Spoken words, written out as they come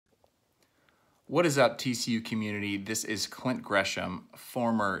What is up, TCU community? This is Clint Gresham,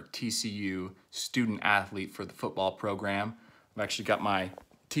 former TCU student athlete for the football program. I've actually got my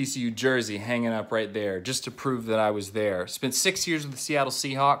TCU jersey hanging up right there just to prove that I was there. Spent 6 years with the Seattle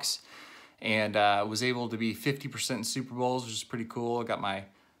Seahawks and was able to be 50% in Super Bowls, which is pretty cool. I got my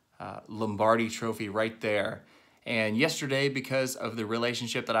Lombardi trophy right there. And yesterday, because of the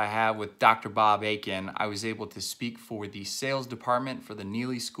relationship that I have with Dr. Bob Akin, I was able to speak for the sales department for the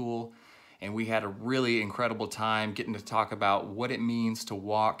Neely School. And we had a really incredible time getting to talk about what it means to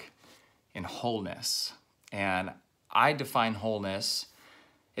walk in wholeness. And I define wholeness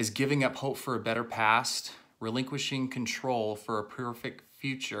as giving up hope for a better past, relinquishing control for a perfect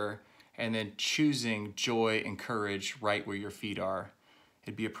future, and then choosing joy and courage right where your feet are.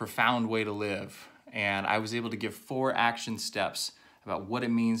 It'd be a profound way to live. And I was able to give 4 action steps about what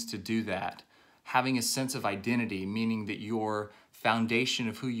it means to do that. Having a sense of identity, meaning that your foundation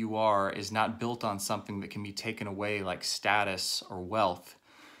of who you are is not built on something that can be taken away like status or wealth.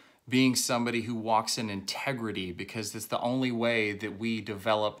 Being somebody who walks in integrity, because it's the only way that we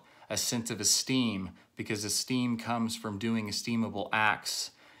develop a sense of esteem, because esteem comes from doing esteemable acts.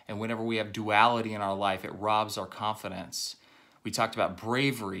 And whenever we have duality in our life, it robs our confidence. We talked about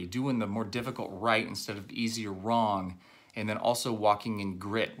bravery, doing the more difficult right instead of the easier wrong. And then also walking in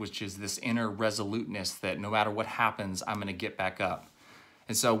grit, which is this inner resoluteness that no matter what happens, I'm gonna get back up.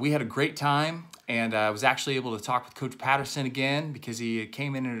 And so we had a great time, and I was actually able to talk with Coach Patterson again because he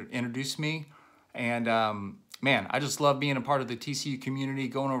came in and introduced me. And man, I just love being a part of the TCU community,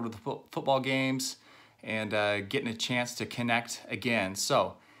 going over to the football games and getting a chance to connect again.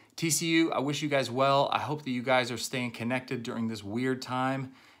 So TCU, I wish you guys well. I hope that you guys are staying connected during this weird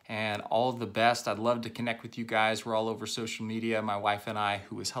time. And all the best. I'd love to connect with you guys. We're all over social media, my wife and I,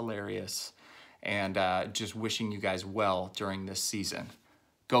 who is hilarious. And just wishing you guys well during this season.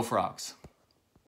 Go Frogs.